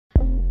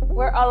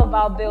We're all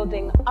about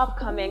building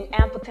upcoming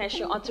and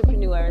potential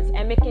entrepreneurs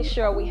and making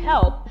sure we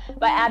help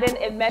by adding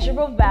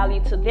immeasurable value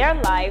to their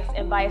lives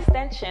and by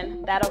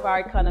extension, that of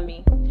our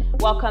economy.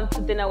 Welcome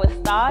to Dinner with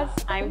Stars.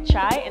 I'm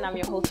Chai and I'm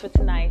your host for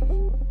tonight.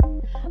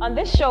 On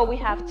this show, we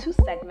have two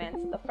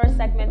segments. The first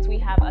segment, we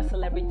have a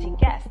celebrity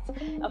guest.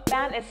 A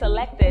fan is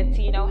selected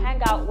to,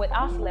 hang out with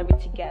our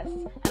celebrity guests.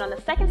 And on the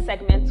second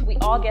segment, we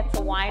all get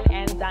to wine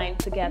and dine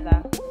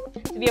together.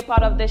 To be a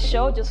part of this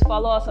show, just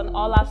follow us on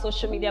all our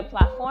social media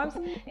platforms,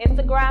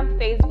 Instagram,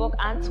 Facebook,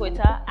 and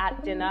Twitter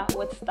at Dinner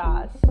with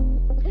Stars.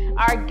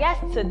 Our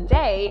guest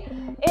today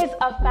is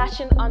a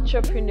fashion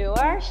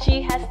entrepreneur.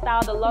 She has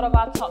styled a lot of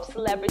our top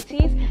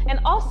celebrities, and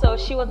also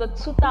she was a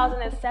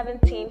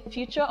 2017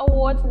 Future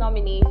Awards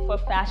nominee for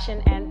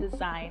fashion and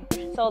design.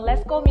 So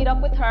let's go meet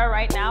up with her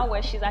right now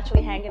where she's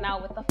actually hanging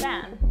out with a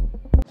fan.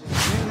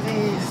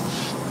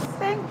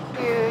 Thank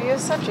you. You're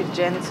such a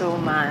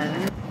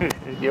gentleman.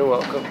 You're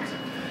welcome.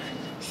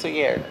 So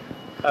yeah,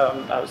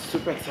 I was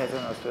super excited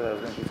when I was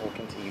going to be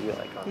talking to you.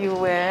 You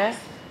were?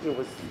 It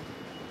was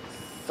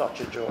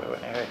such a joy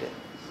when I heard it.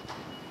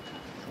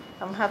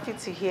 I'm happy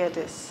to hear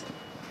this.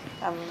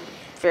 I'm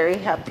very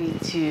happy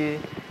to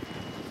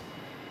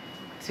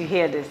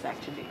hear this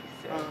actually.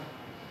 So.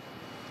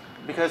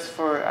 Because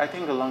I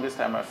think the longest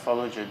time I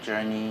followed your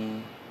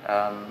journey,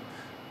 I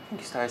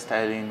think you started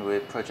styling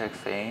with Project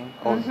Fame.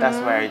 Oh, that's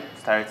where I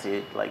started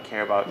to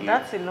care about you.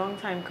 That's a long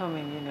time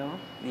coming,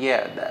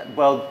 Yeah,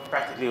 well,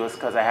 practically it was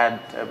because I had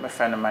a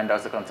friend of mine that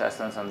was a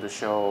contestant on the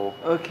show.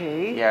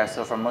 Okay. Yeah,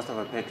 so from most of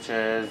her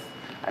pictures,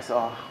 I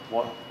saw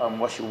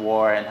what she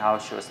wore and how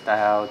she was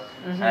styled,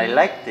 and I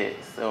liked it.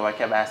 So I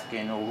kept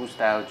asking, who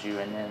styled you?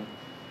 And then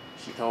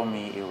she told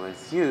me it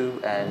was you,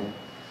 and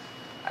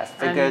I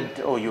figured,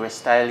 you were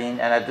styling.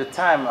 And at the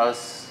time, I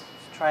was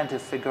trying to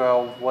figure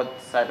out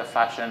what side of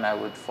fashion I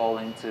would fall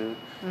into,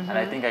 and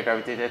I think I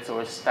gravitated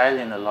towards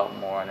styling a lot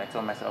more. And I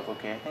told myself,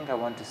 okay, I think I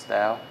want to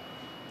style.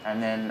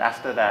 And then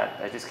after that,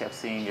 I just kept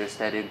seeing your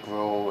aesthetic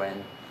grow, and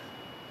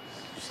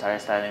you started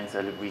styling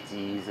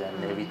celebrities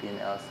and everything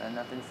else, and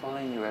I've been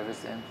following you ever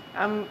since.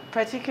 I'm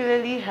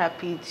particularly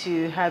happy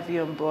to have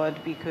you on board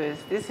because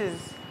this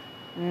is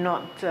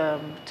not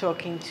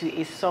talking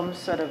to some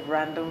sort of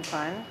random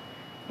fan.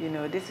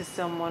 This is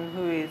someone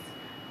who is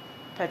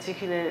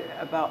particular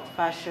about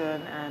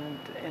fashion and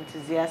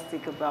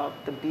enthusiastic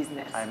about the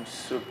business. I'm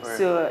super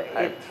So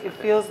it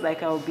feels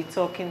like I'll be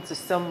talking to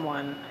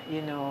someone,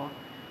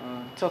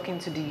 talking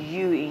to the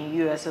you in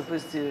you as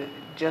opposed to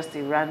just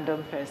a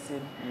random person.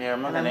 Yeah,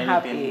 more than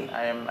anything,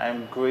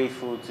 I'm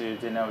grateful to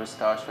Dinner with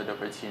Stars for the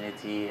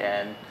opportunity,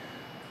 and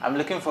I'm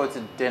looking forward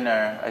to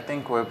dinner. I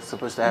think we're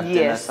supposed to have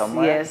dinner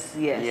somewhere. Yes.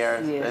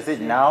 Is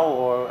it now,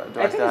 or do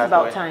I think still it's have about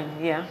to wait?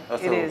 time, yeah.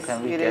 Also, it is.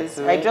 Can we it get is.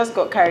 to I it? just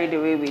got carried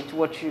away with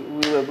what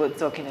we were both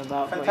talking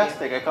about.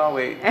 Fantastic, I can't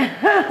wait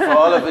for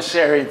all of the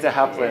sharing to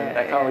happen.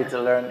 Yeah, I can't wait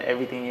to learn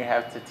everything you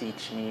have to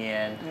teach me.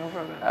 And no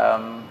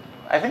problem.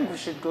 I think we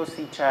should go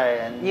see Chai.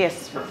 And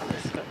Yes,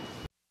 let's go.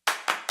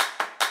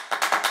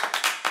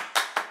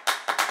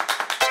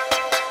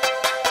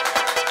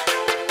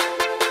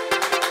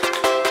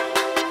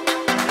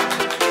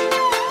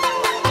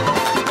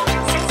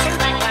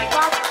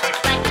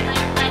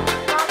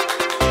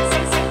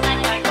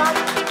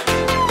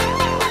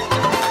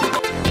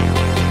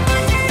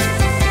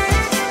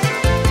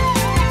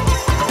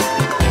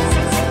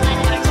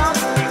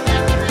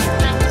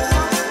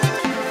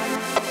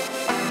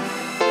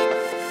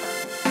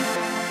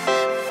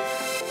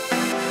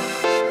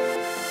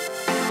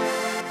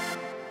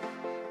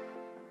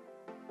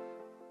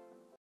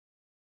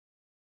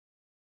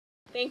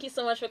 Thank you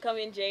so much for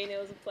coming, Jane. It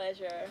was a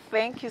pleasure.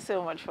 Thank you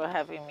so much for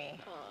having me.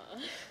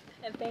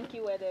 And thank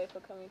you, Wede, for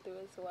coming through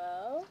as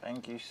well.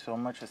 Thank you so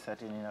much for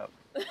setting it up.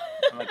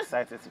 I'm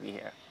excited to be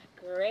here.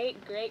 Great.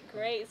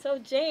 So,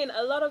 Jane,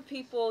 a lot of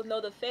people know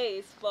the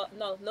face, but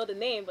know the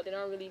name, but they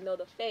don't really know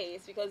the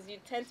face because you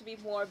tend to be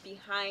more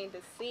behind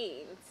the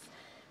scenes.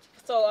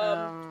 So,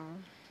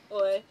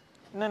 what?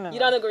 No. You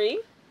don't agree?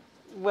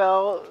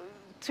 Well,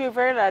 to a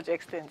very large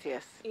extent,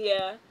 yes.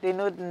 Yeah. They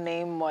know the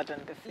name more than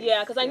the face.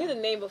 Yeah, because I knew the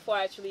name before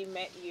I actually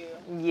met you.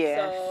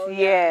 Yes, so,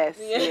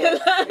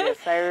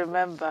 yes, I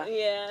remember.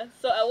 Yeah.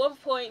 So at what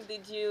point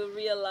did you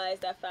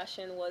realize that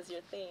fashion was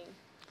your thing?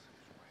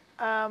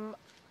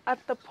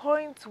 At the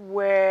point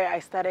where I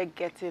started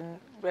getting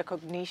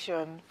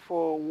recognition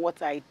for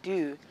what I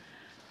do,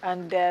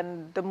 and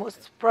then the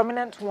most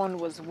prominent one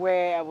was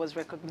where I was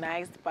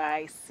recognized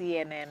by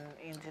CNN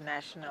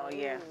International. Ooh.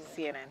 Yeah,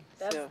 CNN.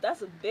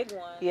 That's a big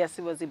one. Yes,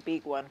 it was a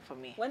big one for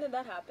me. When did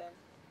that happen?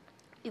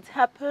 It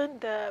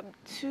happened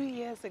 2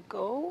 years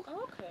ago.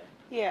 Oh, okay.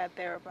 Yeah,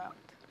 thereabout.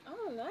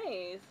 Oh,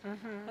 nice.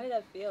 How did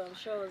that feel? I'm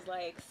sure it was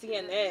like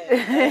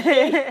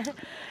CNN.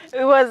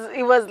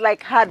 it was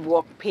like hard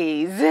work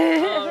pays.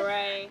 All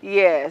right.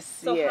 Yes.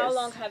 So how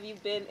long have you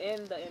been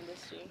in the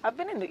industry? I've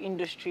been in the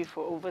industry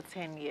for over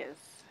 10 years.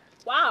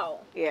 Wow.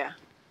 Yeah.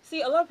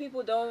 See, a lot of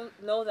people don't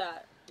know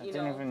that. I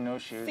didn't even know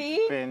she's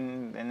See?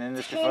 been in the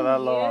industry for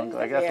that long.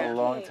 Like, that's a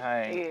long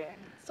time. Yeah.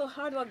 So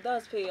hard work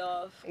does pay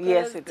off.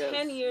 Yes, it does.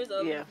 10 years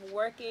of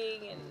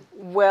working and...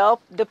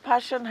 Well, the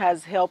passion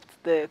has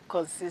helped the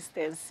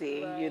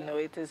consistency. Right. You know,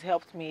 it has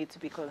helped me to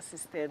be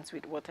consistent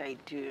with what I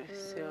do.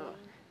 So,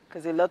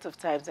 because a lot of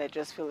times I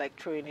just feel like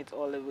throwing it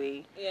all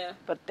away. Yeah.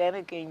 But then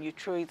again, you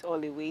throw it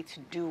all away to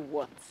do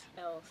what?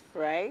 Else.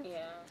 Right?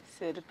 Yeah.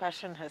 So the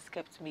passion has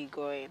kept me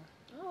going.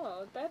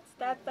 Oh,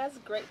 that's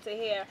great to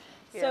hear.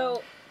 Yeah.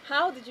 So,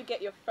 how did you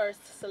get your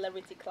first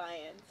celebrity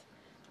client?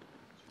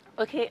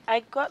 Okay,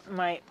 I got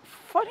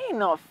funny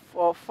enough,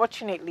 or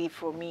fortunately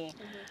for me,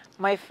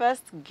 my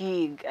first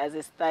gig as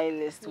a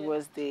stylist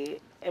was the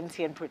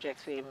MTN Project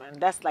Fame,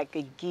 and that's like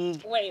a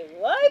gig. Wait,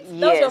 what? Yes,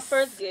 that was your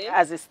first gig?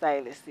 As a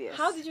stylist, yes.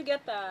 How did you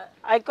get that?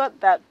 I got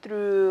that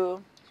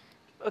through,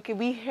 okay,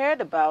 we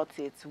heard about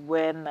it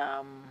when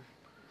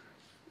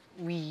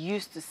we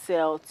used to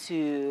sell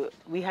to,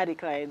 we had a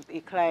client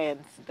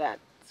that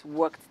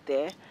worked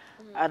there,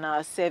 and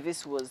our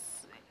service was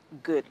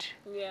good.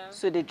 Yeah.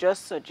 So they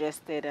just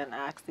suggested and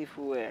asked if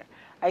we were.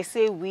 I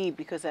say we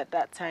because at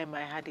that time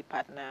I had a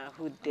partner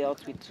who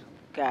dealt with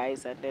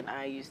guys, and then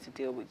I used to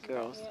deal with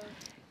girls.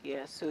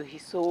 Yeah, so he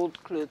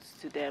sold clothes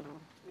to them,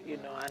 you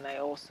know, and I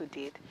also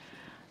did.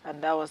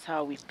 And that was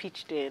how we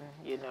pitched in,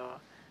 you know.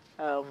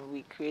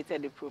 We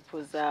created a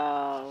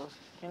proposal.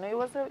 You know, it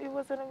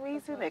was an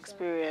amazing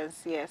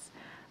experience, yes.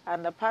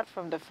 And apart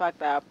from the fact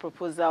that our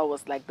proposal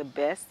was like the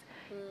best,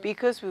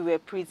 because we were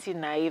pretty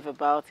naive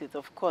about it,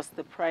 of course,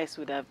 the price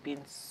would have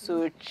been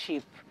so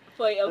cheap. Of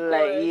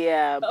course.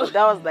 Yeah, but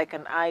that was like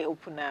an eye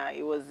opener.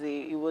 It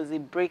was a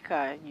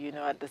breaker, you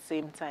know. At the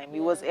same time, it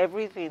was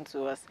everything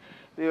to us.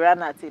 We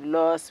ran at a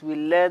loss. We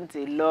learned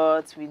a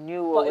lot. We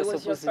knew what we were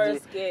supposed to do.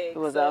 Gig, it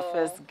was our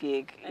first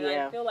gig. And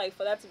I feel like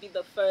for that to be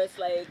the first,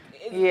 like,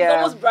 it's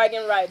almost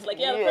bragging rights. Like,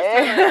 the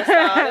first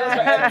time I was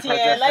it was for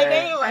MTN. Like,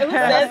 anyway, who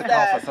says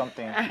that? For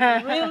something.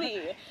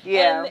 Really?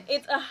 Yeah. And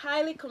it's a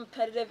highly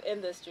competitive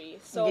industry.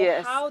 So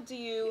how do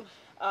you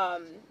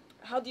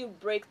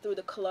break through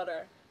the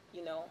clutter,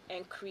 you know,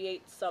 and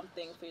create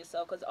something for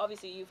yourself? Because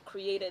obviously you've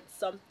created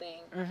something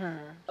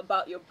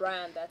about your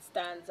brand that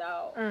stands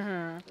out,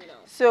 you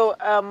know. So,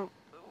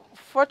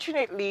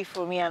 fortunately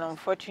for me and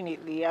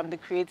unfortunately, I'm the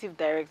creative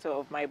director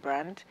of my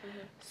brand.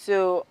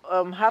 So,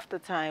 half the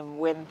time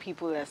when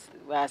people are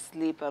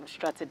asleep, I'm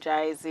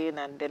strategizing,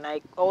 and then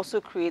I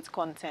also create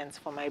content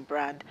for my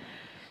brand.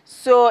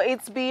 So,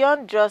 it's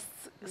beyond just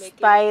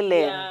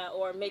styling. Yeah,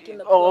 or making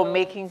the clothes. Or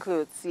making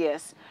clothes,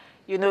 yes.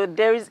 You know,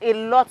 there is a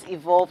lot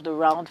evolved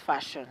around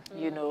fashion.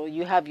 You know,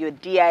 you have your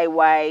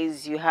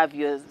DIYs, you have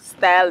your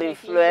style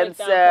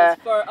influencer.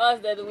 For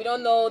us that we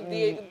don't know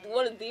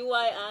what is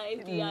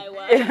DIY, DIY.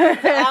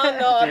 I don't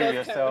know. Do it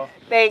yourself.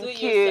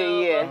 Thank you.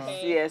 Yes,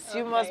 okay. yes.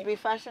 You must be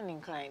fashion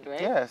inclined,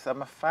 right? Yes,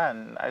 I'm a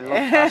fan. I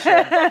love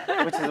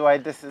fashion, which is why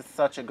this is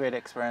such a great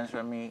experience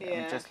for me.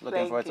 Yeah, I'm just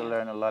looking forward to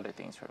learn a lot of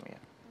things from you.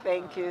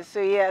 Thank you.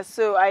 So yeah,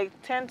 so I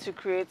tend to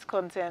create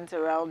content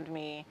around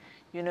me,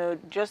 you know,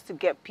 just to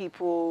get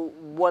people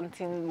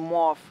wanting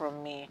more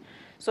from me.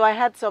 So I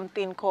had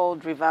something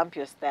called Revamp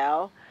Your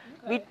Style,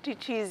 which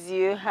teaches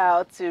you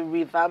how to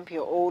revamp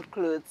your old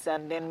clothes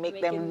and then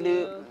make them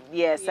look,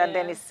 and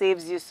then it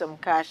saves you some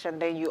cash, and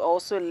then you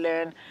also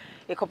learn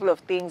a couple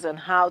of things on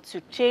how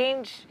to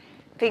change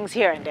things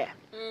here and there.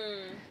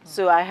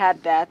 So I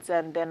had that,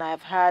 and then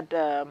I've had,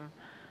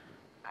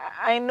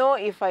 I know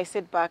if I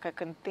sit back, I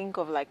can think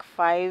of like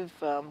 5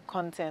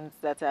 contents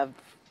that I've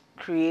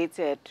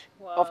created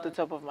off the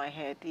top of my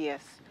head.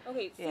 Yes.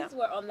 Okay, since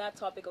we're on that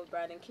topic of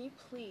branding, can you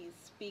please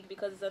speak,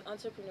 because it's an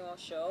entrepreneurial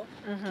show,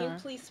 can you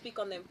please speak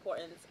on the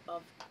importance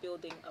of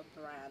building a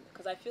brand?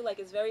 Because I feel like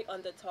it's very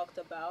under talked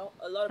about.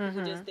 A lot of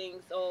people just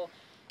think, oh,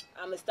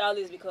 I'm a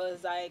stylist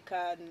because I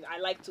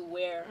like to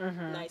wear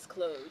nice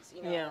clothes,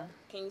 you know. Yeah.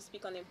 Can you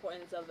speak on the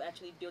importance of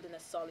actually building a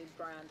solid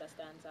brand that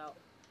stands out?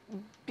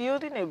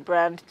 Building a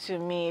brand to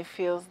me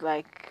feels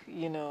like,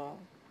 you know,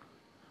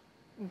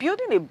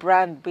 building a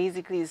brand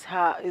basically is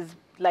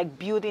like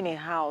building a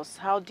house.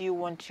 How do you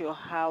want your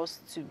house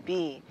to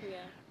be?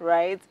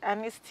 Right?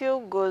 And it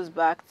still goes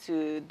back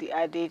to the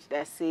adage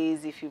that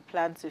says if you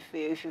plan to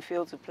fail, if you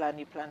fail to plan,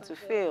 you plan to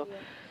fail.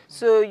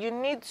 So you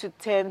need to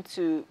tend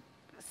to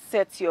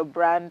set your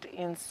brand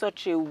in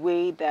such a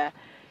way that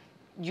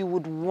you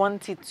would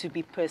want it to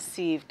be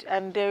perceived.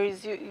 And there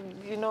is,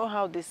 you know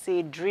how they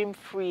say, dream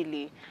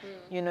freely.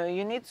 You know,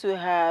 you need to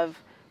have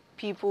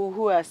people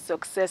who are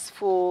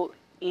successful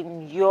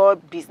in your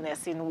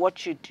business, in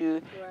what you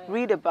do,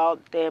 read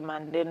about them,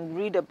 and then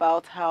read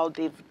about how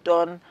they've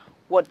done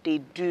what they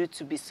do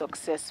to be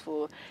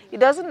successful. It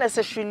doesn't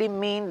necessarily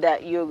mean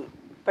that you're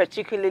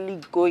particularly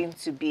going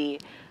to be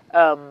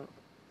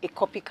a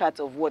copycat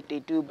of what they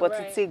do, but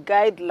it's a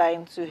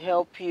guideline to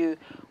help you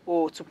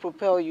or to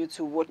propel you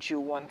to what you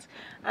want.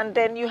 And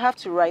then you have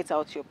to write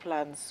out your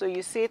plans. So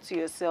you say to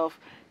yourself,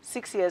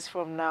 6 years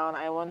from now,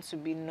 I want to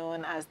be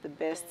known as the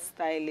best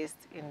stylist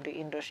in the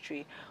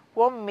industry.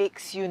 What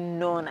makes you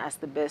known as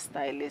the best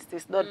stylist?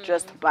 It's not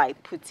just by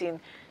putting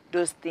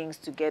those things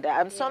together.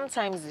 And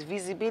sometimes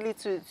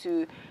visibility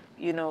to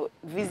you know,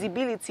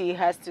 visibility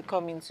has to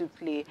come into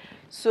play.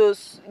 So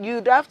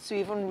you'd have to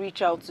even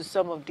reach out to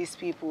some of these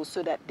people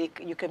so that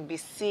you can be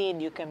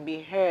seen, you can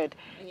be heard,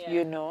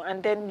 you know.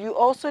 And then you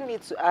also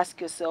need to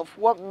ask yourself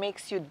what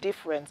makes you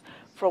different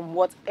from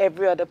what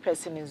every other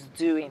person is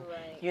doing,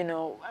 you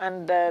know.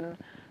 And then,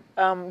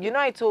 you know,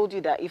 I told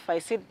you that if I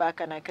sit back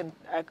and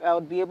I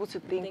would be able to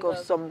think of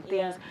some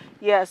things.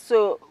 Yeah,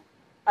 so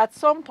at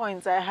some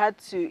points I had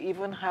to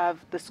even have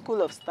the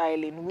School of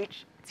Styling,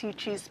 which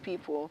teaches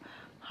people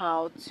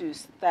how to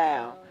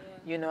style,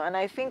 you know. And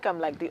I think I'm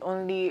like the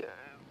only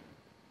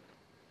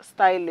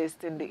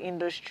stylist in the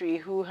industry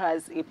who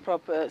has a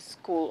proper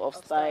school of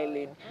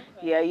styling.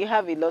 Yeah, you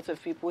have a lot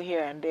of people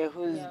here and there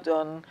who's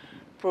done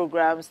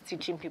programs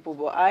teaching people,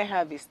 but I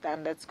have a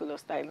standard school of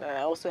styling, and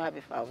I also have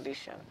a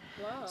foundation.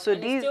 Wow. So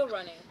and these it's still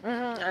running.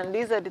 And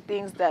these are the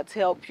things that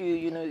help you,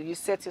 you know, you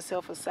set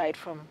yourself aside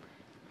from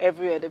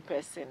every other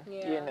person,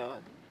 you know.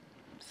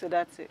 So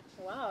that's it.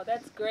 Wow,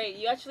 that's great.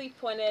 You actually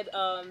pointed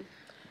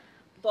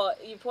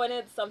but you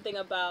pointed something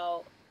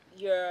about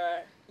you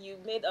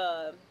made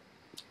a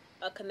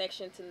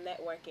connection to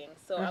networking.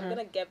 So I'm going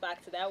to get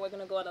back to that. We're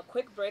going to go on a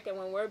quick break, and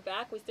when we're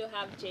back, we still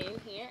have Jane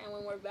here, and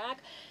when we're back,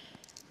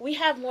 we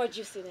have more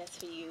juiciness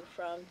for you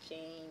from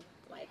Jane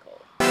Michael.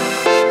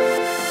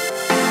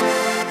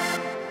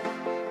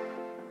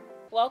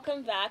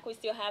 Welcome back. We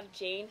still have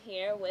Jane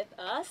here with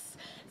us.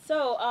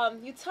 So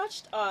you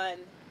touched on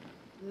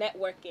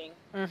networking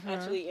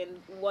actually in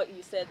what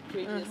you said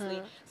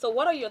previously. So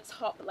what are your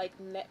top like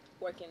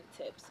networking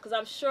tips? Because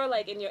I'm sure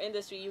like in your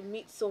industry you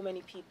meet so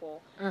many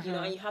people, you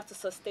know, and you have to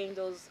sustain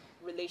those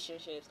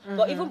relationships.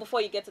 But even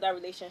before you get to that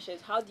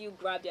relationship, how do you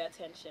grab their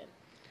attention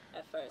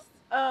at first?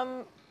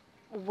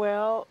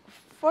 Well,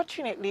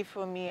 fortunately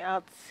for me,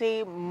 I'd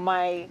say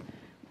my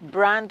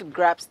brand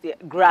grabs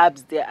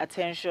their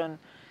attention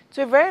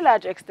to a very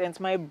large extent.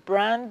 My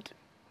brand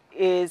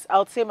is, I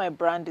would say my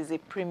brand is a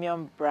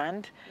premium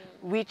brand,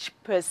 which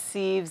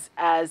perceives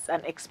as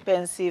an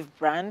expensive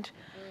brand.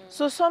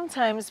 So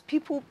sometimes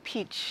people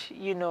pitch,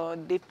 you know,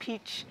 they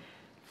pitch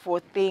for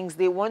things.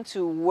 They want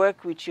to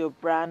work with your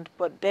brand,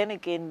 but then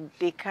again,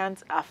 they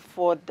can't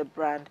afford the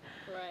brand.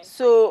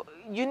 So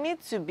you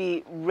need to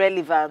be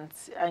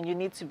relevant and you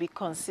need to be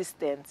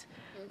consistent.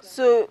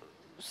 So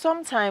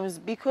sometimes,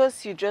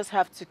 because you just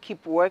have to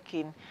keep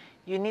working,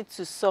 you need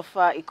to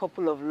suffer a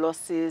couple of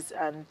losses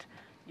and,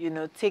 you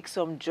know, take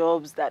some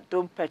jobs that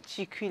don't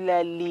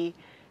particularly,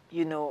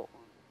 you know,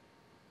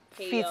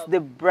 fit the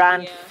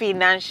brand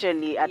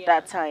financially at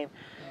that time.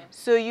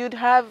 So you'd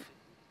have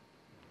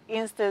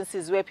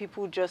instances where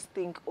people just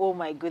think, oh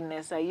my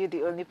goodness, are you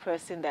the only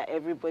person that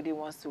everybody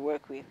wants to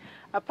work with?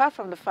 Apart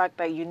from the fact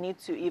that you need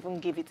to even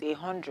give it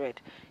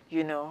 100,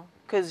 you know,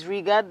 because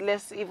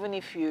regardless, even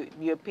if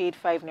you're paid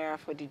 5 naira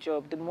for the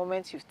job, the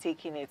moment you've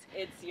taken it,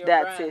 it's your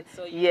that's brand,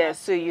 it. so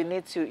So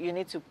you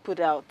need to put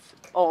out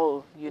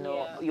all, you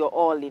know, your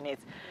all in it.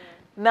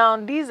 Now,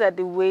 these are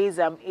the ways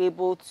I'm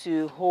able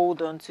to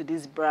hold on to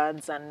these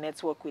brands and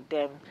network with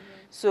them.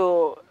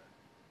 So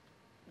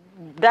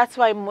that's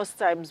why most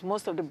times,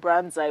 most of the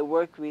brands I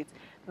work with,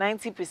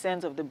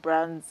 90% of the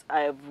brands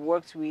I've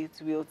worked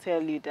with will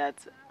tell you that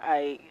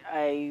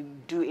I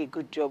do a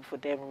good job for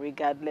them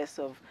regardless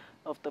of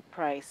the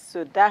price.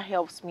 So that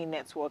helps me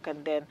network.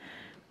 And then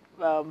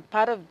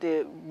part of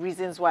the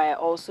reasons why I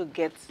also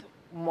get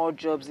more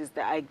jobs is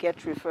that I get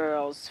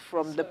referrals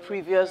from the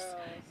previous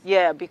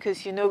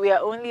because you know we are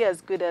only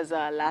as good as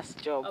our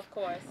last job. Of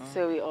course.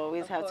 So we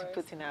always have to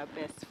put in our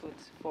best foot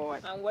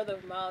forward. And word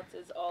of mouth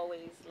is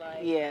always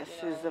like is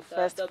the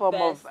first form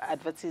of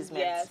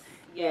advertisement.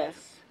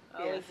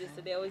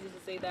 They always used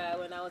to say that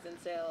when I was in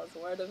sales,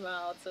 word of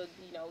mouth. So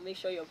you know, make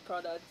sure your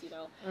product, you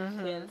know,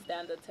 can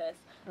stand the test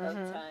of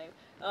time.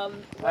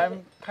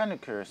 I'm kind of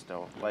curious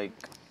though, like,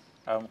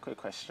 quick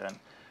question,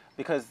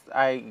 because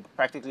I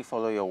practically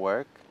follow your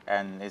work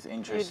and it's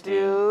interesting. You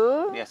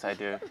do? Yes, I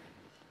do.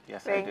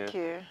 Yes, Thank I do.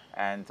 you.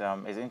 And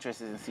it's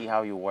interesting to see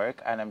how you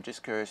work, and I'm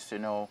just curious to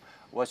know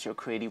what's your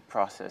creative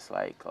process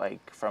like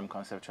from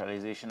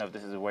conceptualization of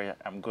this is where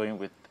I'm going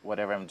with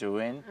whatever I'm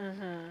doing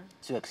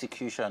to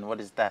execution. What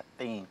is that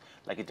thing,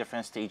 like the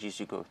different stages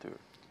you go through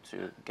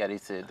to get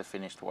it to the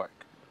finished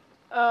work?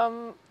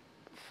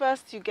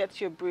 First, you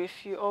get your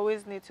brief. You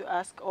always need to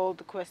ask all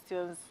the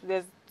questions.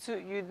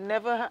 You'd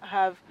never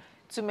have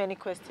too many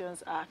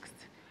questions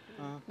asked.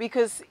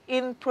 Because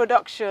in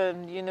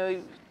production, you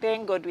know,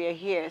 thank God we are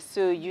here,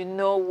 so you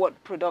know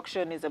what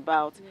production is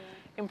about.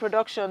 In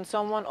production,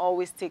 someone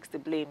always takes the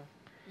blame.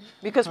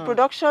 Because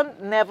production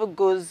never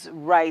goes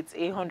right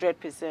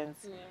 100%,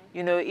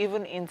 you know,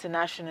 even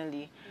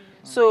internationally.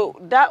 So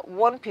that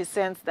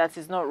 1% that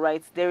is not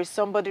right, there is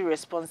somebody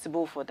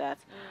responsible for that.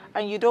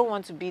 And you don't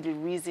want to be the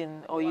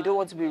reason, or you don't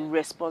want to be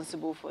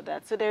responsible for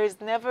that. So there is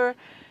never,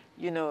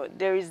 you know,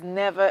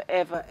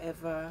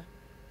 ever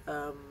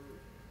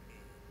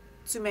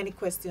too many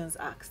questions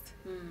asked.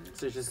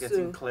 So just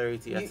getting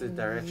clarity as the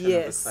direction of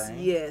the client.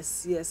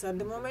 Yes. And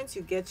the moment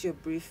you get your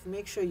brief,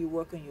 make sure you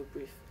work on your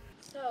brief.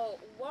 So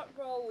what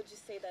role would you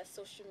say that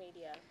social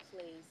media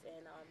plays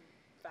in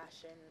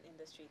fashion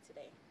industry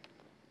today?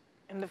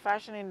 In the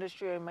fashion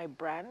industry or in my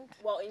brand?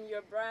 Well, in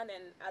your brand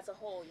and as a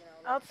whole, you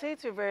know. I would say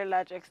to a very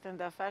large extent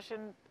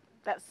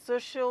that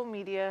social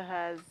media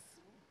has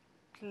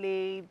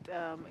played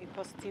a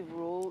positive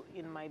role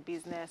in my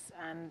business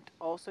and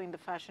also in the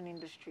fashion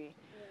industry.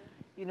 Yeah.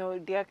 You know,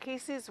 there are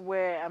cases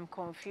where I'm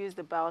confused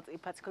about a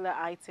particular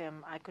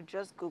item. I could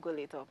just Google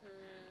it up.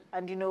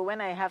 And, you know,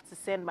 when I have to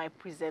send my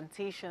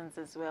presentations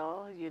as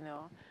well, you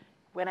know,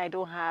 when I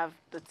don't have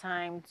the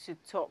time to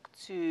talk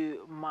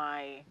to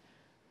my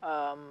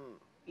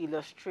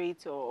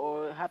illustrator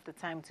or have the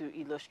time to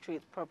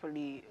illustrate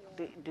properly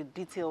the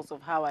details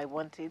of how I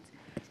want it,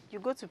 you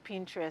go to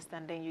Pinterest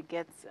and then you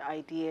get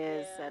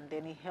ideas and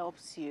then it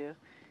helps you,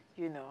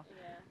 you know.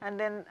 Yeah. And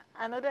then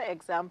another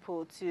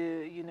example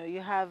too, you know, you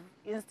have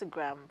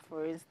Instagram,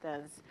 for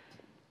instance.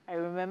 I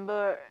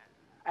remember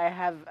I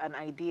have an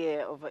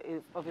idea of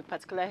a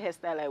particular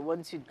hairstyle I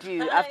want to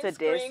do after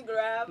this. Screen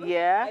grab.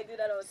 Yeah. I do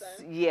that all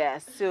the time. Yeah.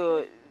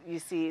 So you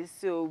see,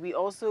 so we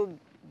also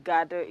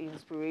gather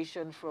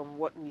inspiration from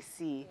what we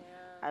see,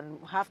 and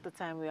half the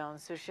time we're on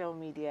social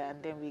media,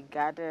 and then we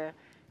gather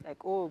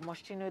like, oh,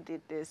 Moschino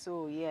did this.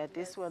 Oh, yeah,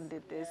 this one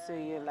did this. So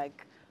you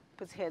like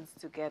put heads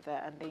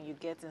together, and then you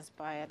get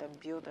inspired and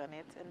build on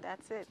it, and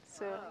that's it.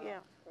 So yeah.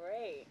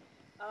 Great.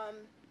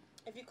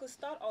 If you could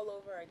start all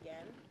over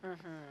again,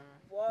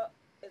 what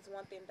is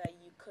one thing that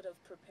you could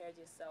have prepared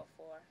yourself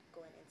for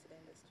going into the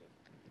industry?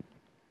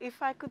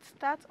 If I could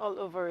start all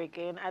over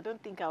again, I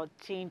don't think I would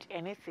change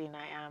anything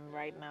I am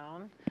right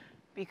now,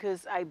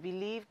 because I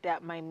believe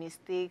that my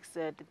mistakes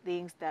are the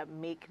things that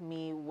make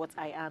me what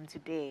I am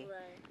today.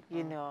 Right.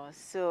 You know,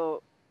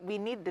 so we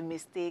need the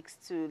mistakes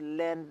to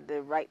learn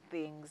the right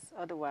things.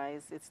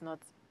 Otherwise, it's not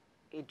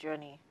a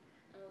journey.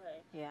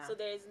 Okay. Yeah. So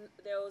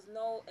there was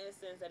no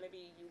instance that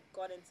maybe you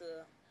got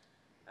into,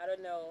 I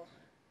don't know,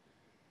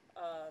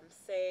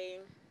 say,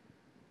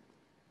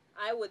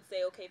 I would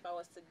say, okay, if I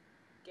was to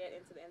get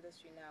into the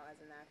industry now as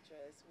an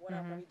actress, what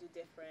I'll probably do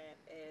different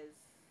is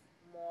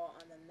more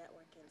on the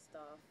networking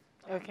stuff.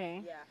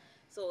 Okay. Yeah.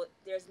 So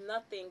there's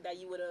nothing that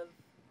you would have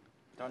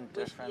Done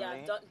differently?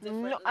 done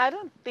differently. No, I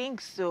don't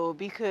think so,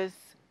 because,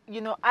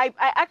 you know, I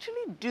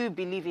actually do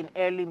believe in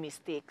early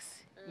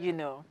mistakes, you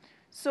know.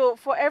 So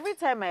for every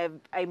time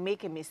I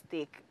make a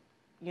mistake,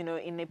 you know,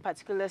 in a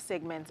particular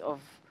segment of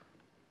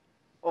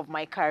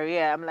my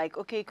career, I'm like,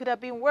 okay, it could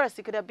have been worse.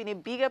 It could have been a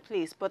bigger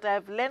place, but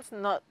I've learned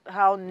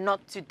how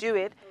not to do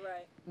it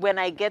when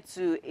I get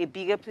to a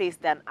bigger place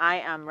than I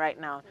am right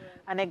now. Right.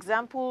 An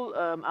example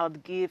I'll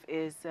give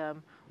is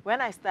when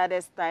I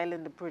started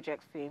styling the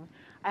project film,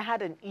 I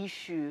had an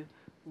issue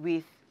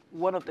with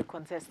one of the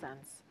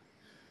contestants,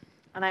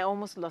 and I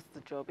almost lost the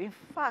job. In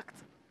fact,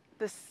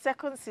 the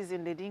second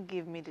season, they didn't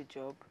give me the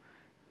job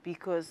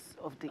because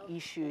of the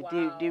issue.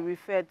 Wow. They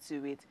referred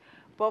to it.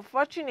 But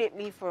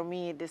fortunately for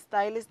me, the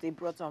stylist they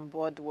brought on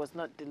board was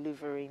not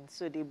delivering.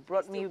 So they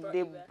brought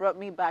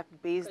me back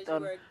based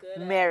on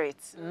merit,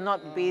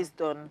 not based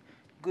on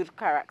good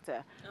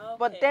character. Okay.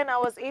 But then I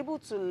was able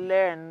to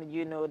learn,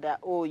 you know, that,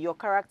 oh, your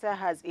character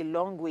has a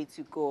long way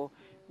to go.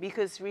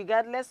 Because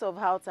regardless of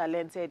how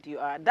talented you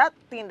are, that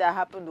thing that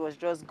happened was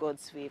just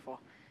God's favor.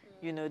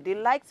 You know, they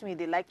liked me,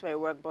 they liked my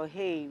work, but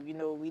hey, you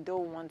know, we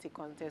don't want a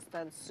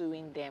contestant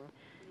suing them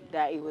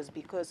that it was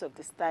because of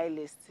the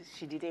stylist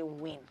she didn't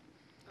win.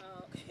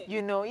 Okay.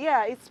 You know,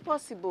 yeah, it's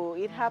possible.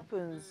 It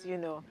happens, you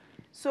know.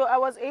 So I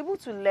was able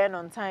to learn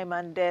on time,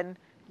 and then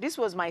this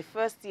was my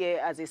first year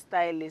as a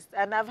stylist.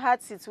 And I've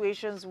had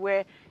situations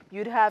where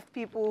you'd have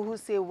people who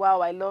say,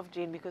 wow, I love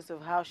Jane because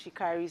of how she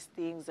carries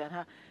things and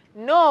how...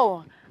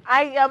 No,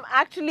 I am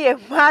actually a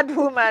mad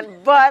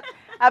woman, but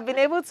I've been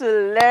able to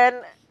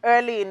learn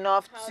early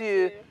enough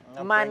to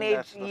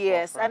manage,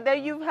 yes. And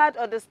then you've had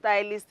other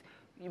stylists,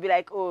 you'd be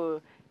like,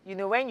 oh, you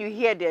know, when you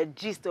hear their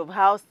gist of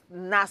how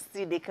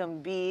nasty they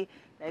can be,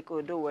 like,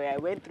 oh, don't worry, I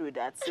went through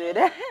that. So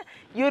that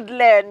you'd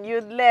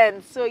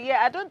learn. So,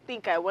 yeah, I don't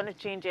think I want to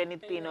change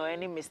anything or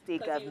any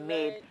mistake I've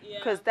made,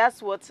 because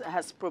that's what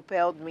has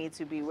propelled me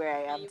to be where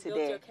I am you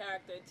today. Built your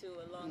character, too,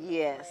 along the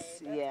way.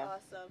 That's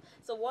awesome.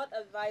 So what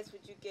advice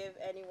would you give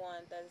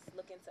anyone that's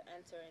looking to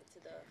enter into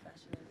the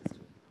fashion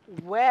industry?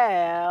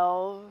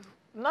 Well,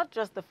 not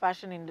just the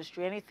fashion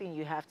industry, anything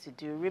you have to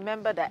do.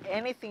 Remember that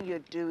anything you're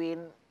doing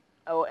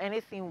or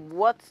anything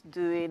worth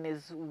doing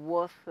is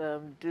worth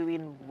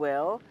doing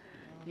well.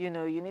 You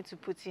know, you need to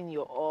put in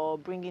your all,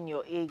 bring in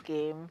your A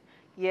game.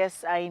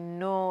 Yes, I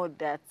know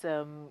that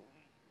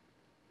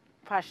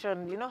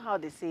passion, you know how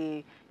they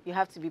say you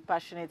have to be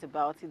passionate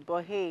about it,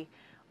 but hey,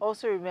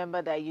 also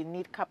remember that you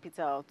need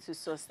capital to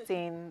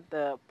sustain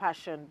the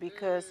passion,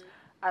 because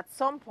at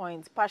some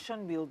point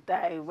passion will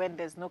die when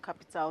there's no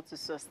capital to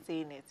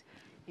sustain it,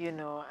 you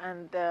know.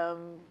 And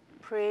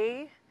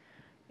pray,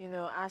 you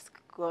know, ask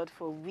God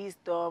for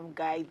wisdom,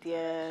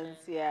 guidance,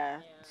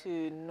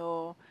 to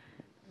know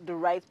the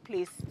right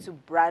place to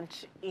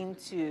branch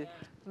into.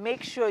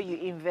 Make sure you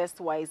invest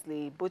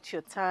wisely, both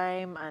your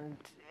time and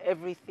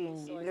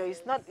everything. You know,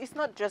 it's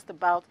not just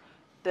about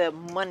the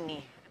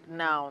money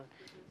now.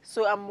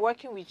 So I'm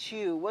working with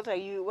you. What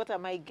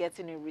am I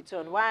getting in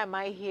return? Why am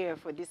I here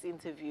for this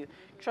interview?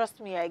 Trust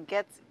me, I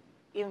get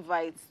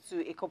invites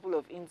to a couple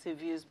of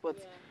interviews, but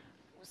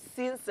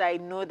since I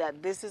know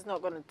that this is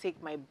not going to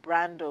take my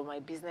brand or my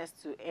business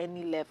to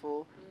any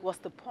level, what's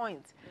the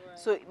point? Right.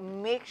 So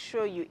make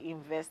sure you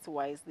invest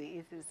wisely.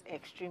 It is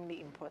extremely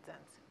important.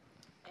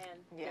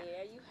 And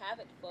there you have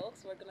it,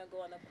 folks. We're going to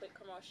go on a quick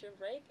commercial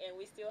break, and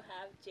we still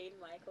have Jane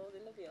Michael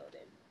in the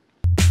building.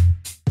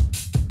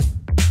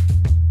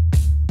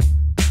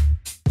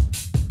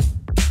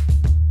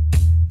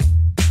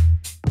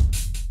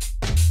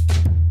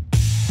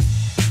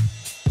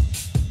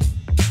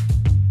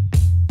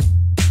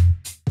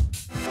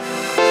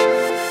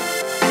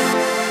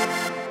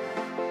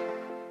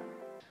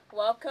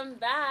 Welcome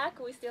back.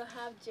 We still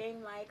have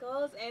Jane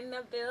Michaels in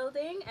the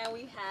building, and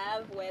we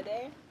have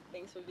Wede.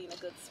 Thanks for being a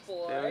good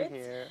sport. Still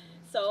here.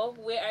 So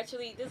we're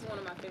actually, this is one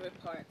of my favorite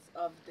parts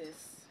of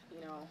this,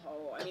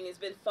 I mean, it's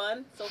been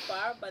fun so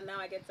far, but now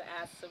I get to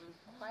ask some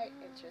quite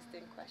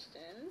interesting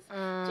questions.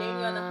 Jane,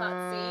 you're on the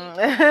hot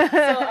seat.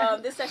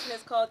 So this session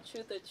is called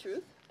Truth or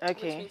Truth,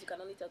 which means you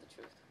can only tell the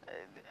truth.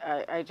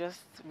 I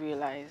just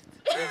realized.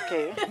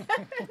 Okay.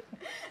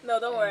 No,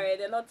 don't worry.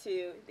 They're not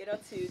too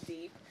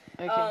deep.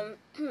 Okay.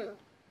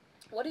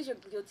 What is your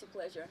guilty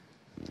pleasure?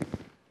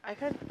 I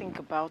can't think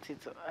about it.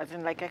 As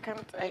in, like, I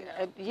can't.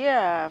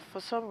 Yeah,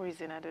 for some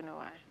reason, I don't know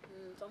why.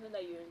 Something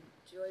that you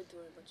enjoy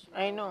doing, but you.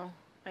 I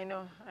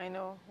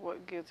know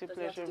what guilty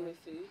pleasure. Does it have to do with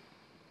food?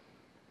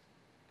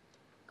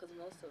 Because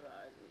most of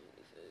ours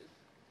is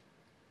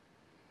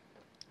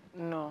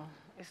food. No,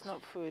 it's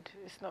not food.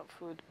 It's not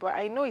food. But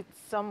I know it's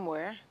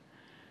somewhere.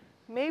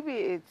 Maybe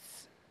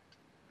it's.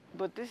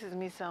 But this is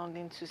me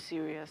sounding too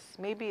serious.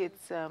 Maybe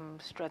it's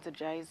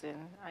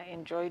strategizing. I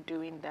enjoy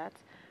doing that.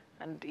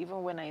 And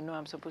even when I know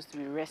I'm supposed to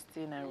be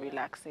resting and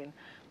relaxing.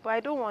 But I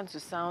don't want to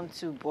sound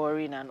too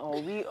boring and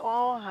all. We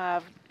all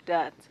have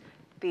that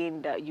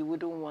thing that you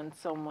wouldn't want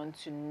someone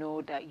to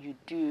know that you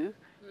do,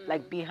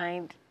 like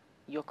behind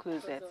your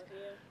closet.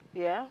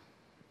 Yeah?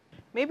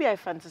 Maybe I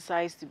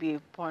fantasize to be a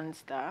porn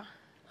star.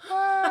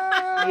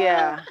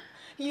 Yeah.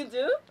 You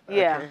do?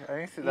 Yeah. Okay. I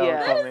didn't see that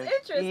one coming. That is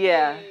interesting.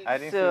 Yeah. I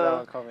didn't see that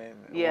one coming.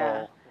 Yeah.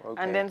 Whoa.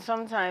 Okay. And then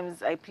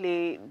sometimes I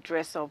play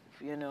dress up,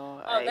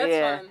 Oh,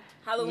 that's fun.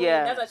 Halloween,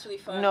 that's actually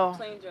fun. No,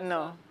 Playing dress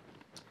no. up.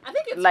 I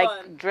think it's like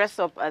fun. Dress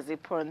up as a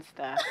porn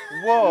star.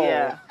 Whoa.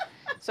 Yeah.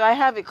 So I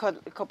have a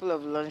couple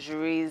of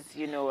lingeries,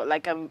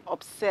 like I'm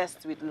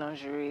obsessed with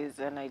lingeries,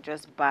 and I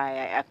just buy,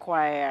 I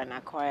acquire and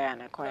acquire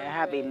and acquire. I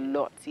have a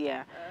lot,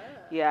 yeah.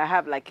 Yeah, I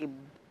have like a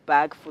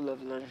bag full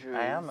of lingeries.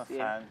 I am a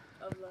fan.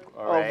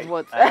 Of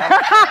what?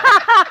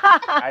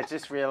 I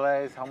just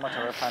realized how much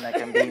of a fan I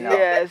can be now.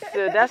 Yeah,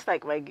 so that's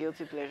like my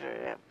guilty pleasure,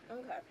 yeah.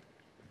 Okay.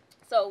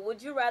 So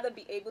would you rather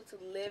be able to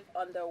live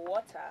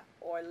underwater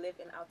or live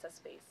in outer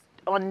space?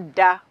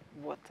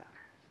 Underwater.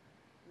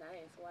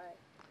 Nice, why?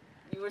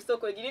 You were so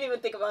quick, you didn't even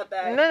think about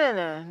that.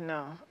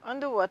 No.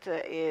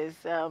 Underwater is,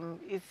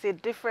 it's a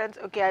different,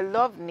 I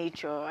love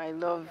nature. I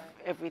love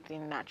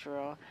everything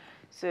natural.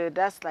 So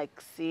that's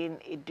like seeing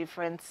a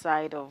different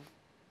side of,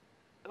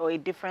 or a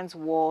different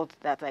world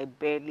that I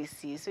barely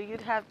see. So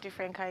you'd have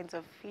different kinds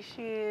of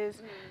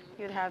fishes,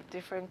 you'd have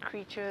different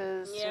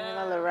creatures swimming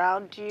all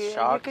around you.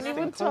 Sharks, you can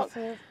even talk.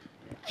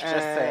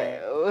 Just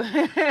saying.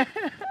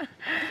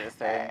 Just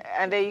saying.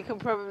 And then you can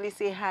probably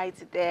say hi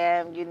to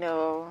them, you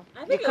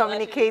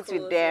communicate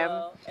with them.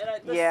 Well.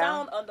 And the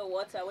sound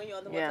underwater, when you're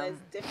underwater, is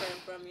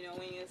different from,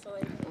 when you're so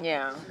like,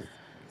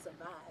 it's a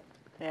vibe.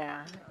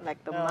 Yeah,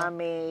 like the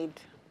mermaid.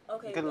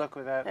 Okay. Good luck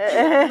with that.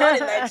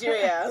 Not in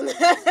Nigeria.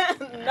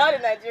 Not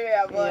in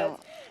Nigeria, but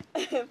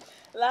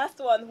last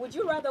one. Would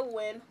you rather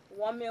win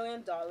 $1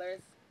 million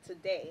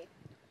today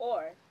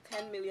or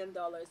 $10 million in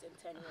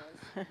 10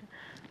 years?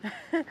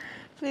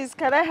 Please,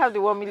 can I have the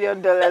 $1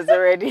 million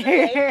already?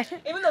 Okay.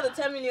 Even though the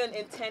 10 million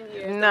in 10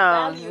 years, the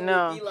value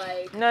would be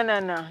like...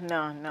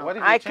 No. What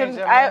if I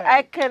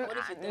can.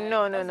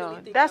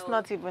 No. That's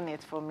not even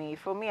it for me.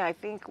 For me, I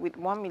think with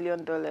 $1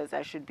 million,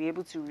 I should be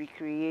able to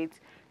recreate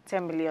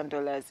 $10 million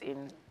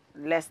in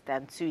less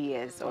than 2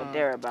 years or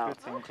thereabout.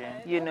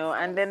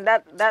 And then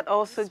that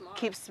also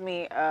keeps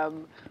me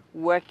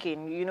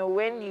working.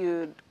 When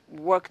you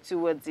work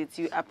towards it,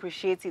 you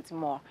appreciate it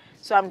more.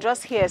 So I'm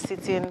just here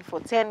sitting for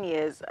 10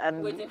 years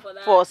and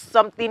for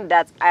something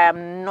that I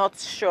am not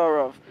sure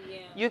of.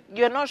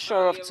 You're not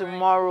sure of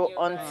tomorrow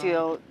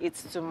until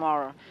it's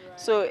tomorrow.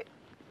 So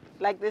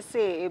like they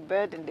say, a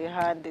bird in the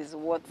hand is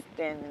worth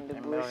 10 in the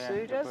bush. So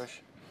you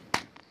just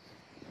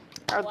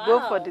I'd go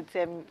for the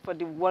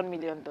 $1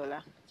 million.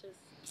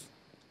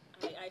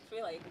 I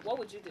feel like, what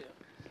would you do?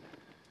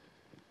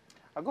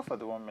 I'll go for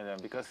the 1 million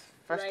because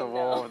first of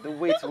all, the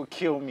weight will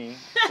kill me.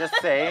 Just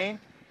saying.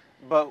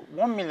 But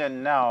 1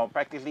 million now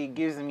practically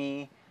gives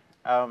me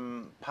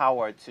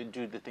power to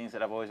do the things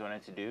that I've always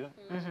wanted to do.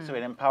 So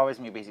it empowers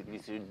me basically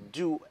to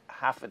do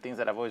half the things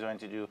that I've always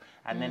wanted to do.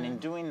 And then in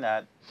doing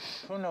that,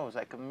 who knows,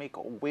 I can make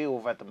way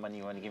over the money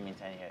you want to give me in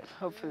 10 years.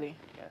 Hopefully.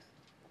 Yes.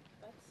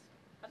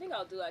 I think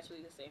I'll do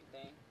actually the same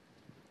thing.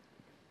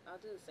 I'll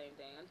do the same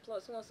thing. And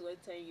plus, who wants to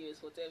wait 10 years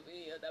for 10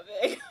 videos?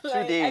 Like,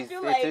 2 days. I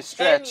feel It's like a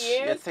stretch. 10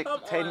 years. It's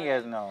like 10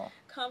 years now.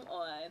 Come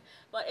on.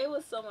 But it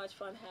was so much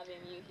fun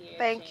having you here.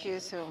 Thank Jane. you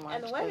so much.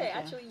 And Thank you.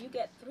 actually, you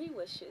get 3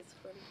 wishes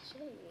from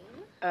Jane.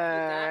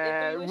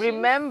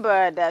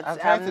 Remember that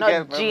I'm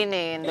not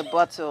genie in the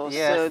bottle,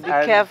 Yes, so be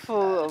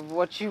careful of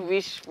what you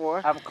wish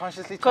for. I'm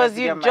consciously because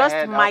you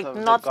just might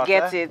not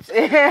get it.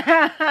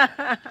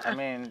 I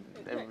mean,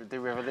 the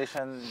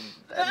revelation.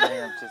 I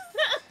mean, I'm just.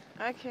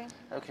 Okay.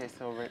 Okay,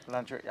 so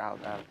laundry out.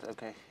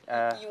 Okay.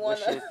 You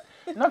wanna?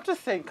 No, I'm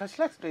just saying, because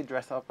she likes to play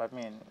dress up. I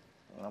mean,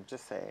 I'm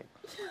just saying.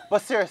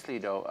 But seriously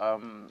though,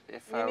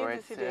 if you I were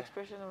need to see the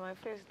expression on my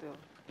face though.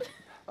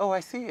 Oh, I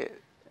see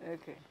it.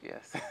 Okay.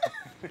 Yes.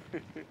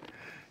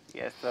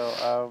 Yes.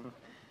 So,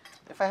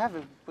 if I have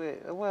a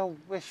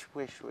wish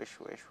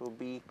will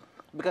be,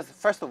 because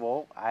first of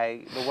all,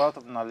 the wealth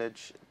of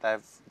knowledge that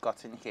I've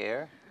gotten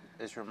here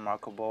is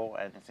remarkable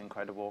and it's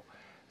incredible.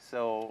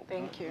 So,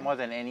 thank you. More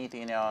than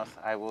anything else,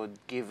 I would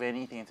give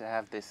anything to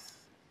have this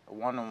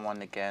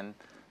one-on-one again,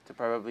 to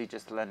probably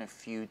just learn a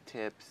few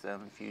tips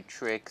and a few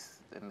tricks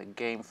in the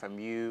game from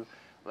you,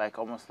 like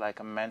almost like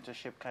a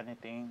mentorship kind of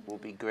thing will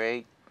be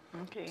great.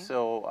 Okay.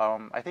 So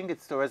I think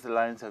it's towards the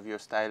lines of your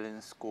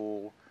styling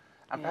school,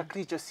 and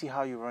practically just see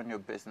how you run your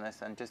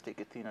business and just take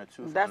a thing or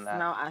two from that. That's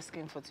now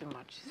asking for too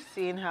much.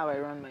 Seeing how I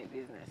run my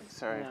business.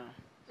 Sorry. No.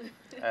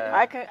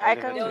 I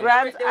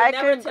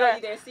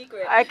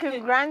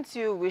can grant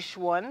you wish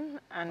 1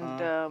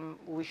 and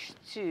wish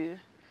 2.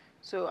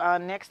 So our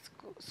next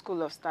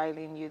school of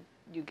styling,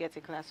 you get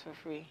a class for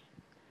free.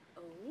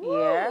 Ooh.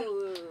 Yeah.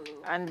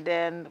 And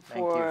then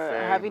for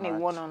having a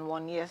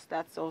one-on-one, yes,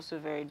 that's also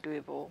very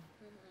doable.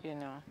 You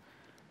know,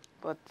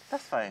 but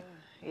that's fine.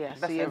 Yeah,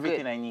 that's so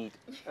everything I need.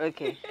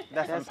 Okay.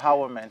 That's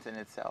empowerment in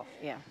itself.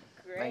 Yeah.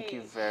 Great. Thank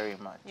you very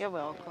much. You're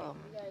welcome.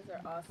 You guys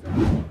are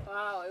awesome.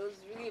 Wow, it was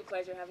really a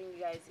pleasure having you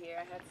guys here.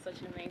 I had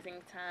such an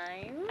amazing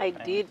time. I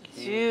did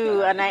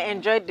too, and I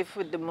enjoyed the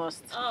food the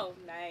most. Oh,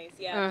 nice.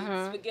 Yeah,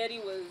 the spaghetti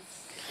was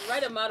the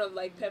right amount of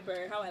like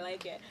pepper, how I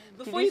like it.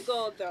 Before you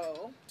go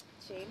though,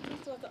 Jane, please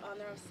do have the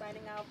honor of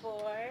signing our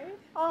board.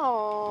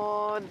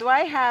 Oh, do I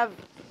have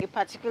a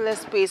particular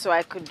space so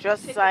I could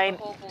just sign?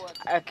 The whole board.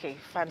 Okay,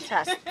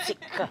 fantastic.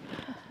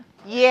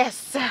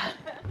 Yes.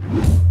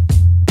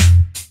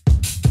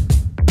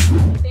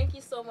 Thank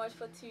you so much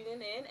for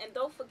tuning in. And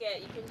don't forget,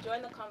 you can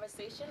join the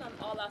conversation on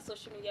all our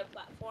social media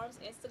platforms,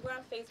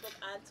 Instagram, Facebook,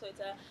 and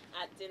Twitter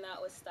at Dinner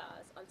with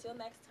Stars. Until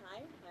next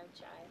time, I'm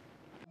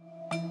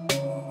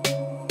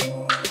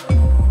Chai.